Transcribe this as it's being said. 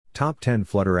Top 10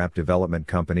 Flutter app development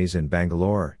companies in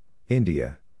Bangalore,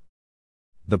 India.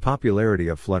 The popularity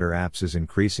of Flutter apps is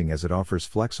increasing as it offers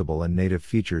flexible and native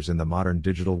features in the modern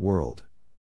digital world.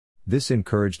 This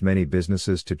encouraged many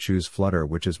businesses to choose Flutter,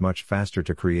 which is much faster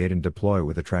to create and deploy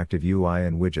with attractive UI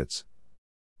and widgets.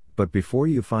 But before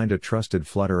you find a trusted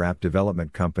Flutter app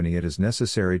development company, it is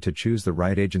necessary to choose the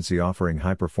right agency offering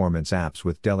high-performance apps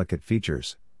with delicate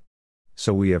features.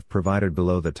 So we have provided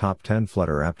below the top 10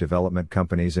 Flutter app development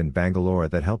companies in Bangalore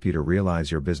that help you to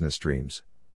realize your business dreams.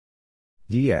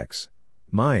 DX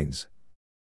Minds.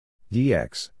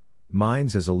 DX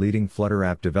Minds is a leading Flutter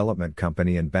app development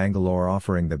company in Bangalore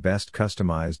offering the best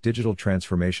customized digital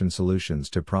transformation solutions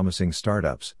to promising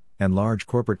startups and large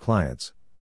corporate clients.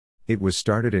 It was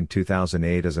started in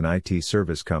 2008 as an IT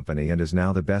service company and is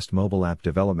now the best mobile app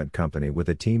development company with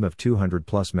a team of 200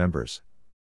 plus members.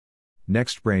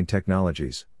 NextBrain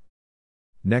Technologies.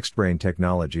 NextBrain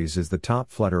Technologies is the top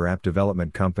Flutter app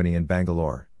development company in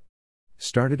Bangalore.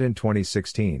 Started in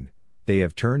 2016, they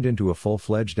have turned into a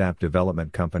full-fledged app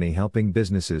development company helping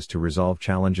businesses to resolve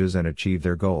challenges and achieve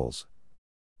their goals.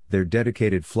 Their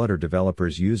dedicated Flutter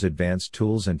developers use advanced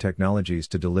tools and technologies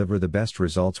to deliver the best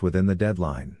results within the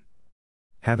deadline.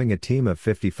 Having a team of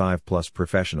 55 plus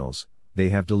professionals, they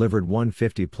have delivered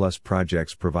 150 plus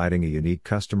projects providing a unique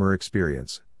customer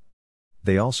experience.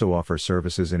 They also offer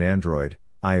services in Android,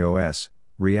 iOS,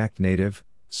 React Native,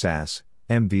 SaaS,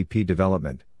 MVP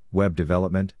development, web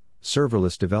development,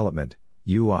 serverless development,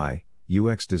 UI,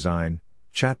 UX design,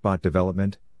 chatbot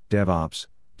development, DevOps,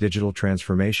 digital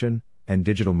transformation, and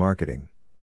digital marketing.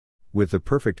 With the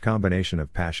perfect combination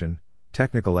of passion,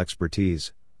 technical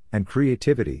expertise, and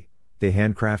creativity, they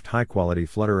handcraft high-quality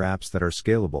Flutter apps that are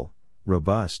scalable,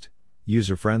 robust,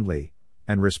 user-friendly,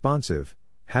 and responsive,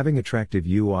 having attractive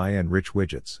UI and rich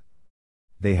widgets.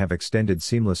 They have extended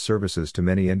seamless services to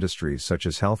many industries such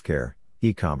as healthcare,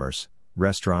 e-commerce,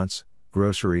 restaurants,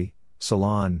 grocery,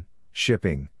 salon,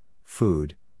 shipping,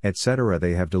 food, etc.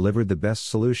 They have delivered the best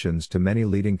solutions to many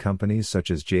leading companies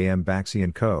such as JM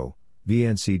Baxi & Co.,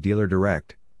 VNC Dealer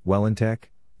Direct, Wellintech,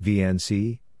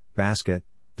 VNC, Basket,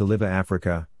 Deliva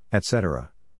Africa,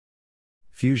 etc.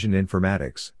 Fusion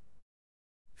Informatics.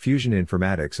 Fusion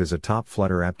Informatics is a top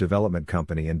Flutter app development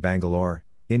company in Bangalore,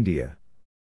 India.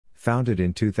 Founded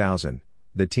in 2000,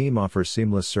 the team offers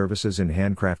seamless services in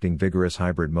handcrafting vigorous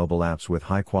hybrid mobile apps with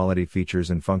high-quality features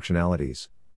and functionalities.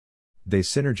 They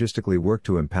synergistically work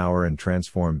to empower and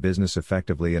transform business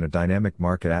effectively in a dynamic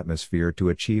market atmosphere to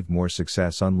achieve more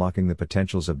success, unlocking the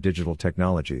potentials of digital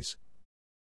technologies.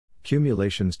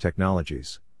 Cumulations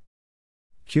Technologies.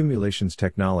 Cumulations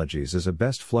Technologies is a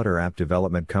best Flutter app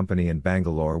development company in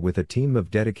Bangalore with a team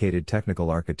of dedicated technical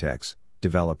architects,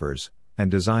 developers, and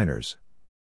designers.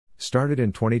 Started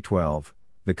in 2012,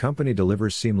 the company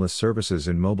delivers seamless services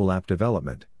in mobile app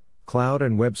development, cloud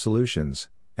and web solutions,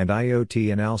 and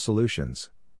IoT and AL solutions.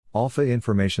 Alpha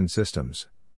Information Systems.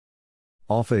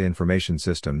 Alpha Information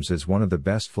Systems is one of the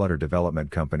best Flutter development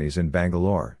companies in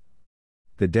Bangalore.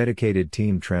 The dedicated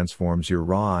team transforms your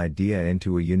raw idea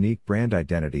into a unique brand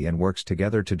identity and works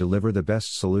together to deliver the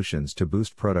best solutions to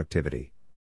boost productivity.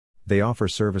 They offer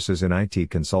services in IT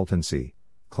consultancy,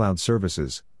 cloud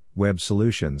services, web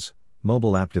solutions,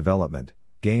 mobile app development,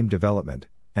 game development,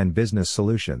 and business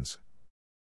solutions.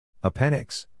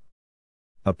 Appendix.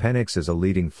 Appendix is a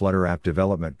leading Flutter app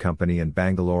development company in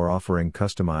Bangalore offering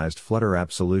customized Flutter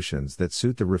app solutions that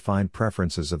suit the refined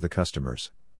preferences of the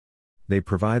customers. They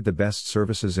provide the best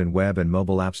services in web and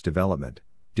mobile apps development,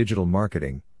 digital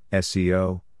marketing,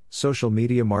 SEO, social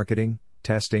media marketing,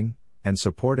 testing, and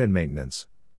support and maintenance.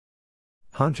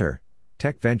 Hunter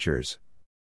Tech Ventures.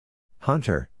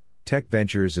 Hunter Tech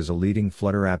Ventures is a leading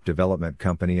Flutter app development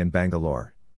company in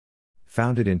Bangalore.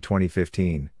 Founded in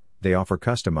 2015, they offer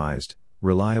customized,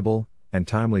 reliable, and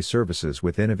timely services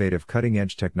with innovative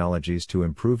cutting-edge technologies to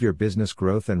improve your business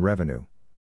growth and revenue.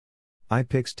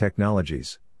 iPix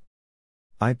Technologies.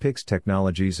 iPix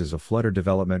Technologies is a Flutter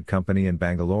development company in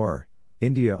Bangalore,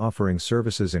 India offering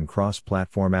services in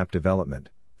cross-platform app development,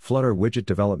 Flutter widget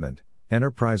development,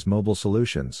 enterprise mobile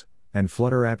solutions, and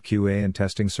Flutter app QA and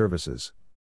testing services.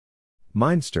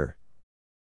 Mindster.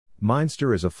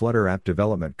 Mindster is a Flutter app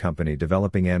development company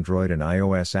developing Android and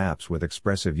iOS apps with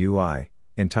expressive UI,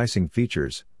 enticing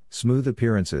features, smooth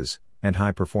appearances, and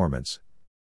high performance.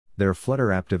 Their Flutter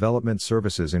app development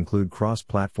services include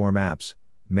cross-platform apps,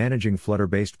 managing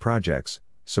Flutter-based projects,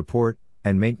 support,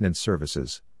 and maintenance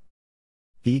services.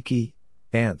 Eeki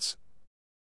Ants.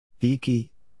 Eeki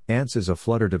Ants is a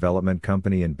Flutter development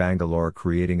company in Bangalore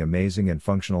creating amazing and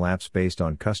functional apps based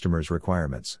on customers'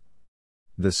 requirements.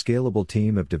 The scalable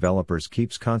team of developers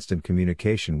keeps constant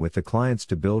communication with the clients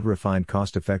to build refined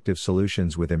cost-effective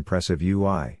solutions with impressive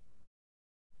UI.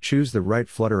 Choose the right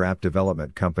Flutter app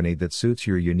development company that suits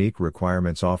your unique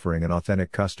requirements, offering an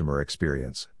authentic customer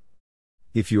experience.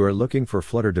 If you are looking for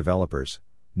Flutter developers,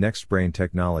 NextBrain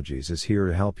Technologies is here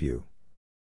to help you.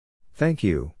 Thank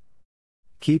you.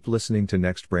 Keep listening to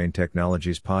NextBrain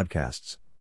Technologies podcasts.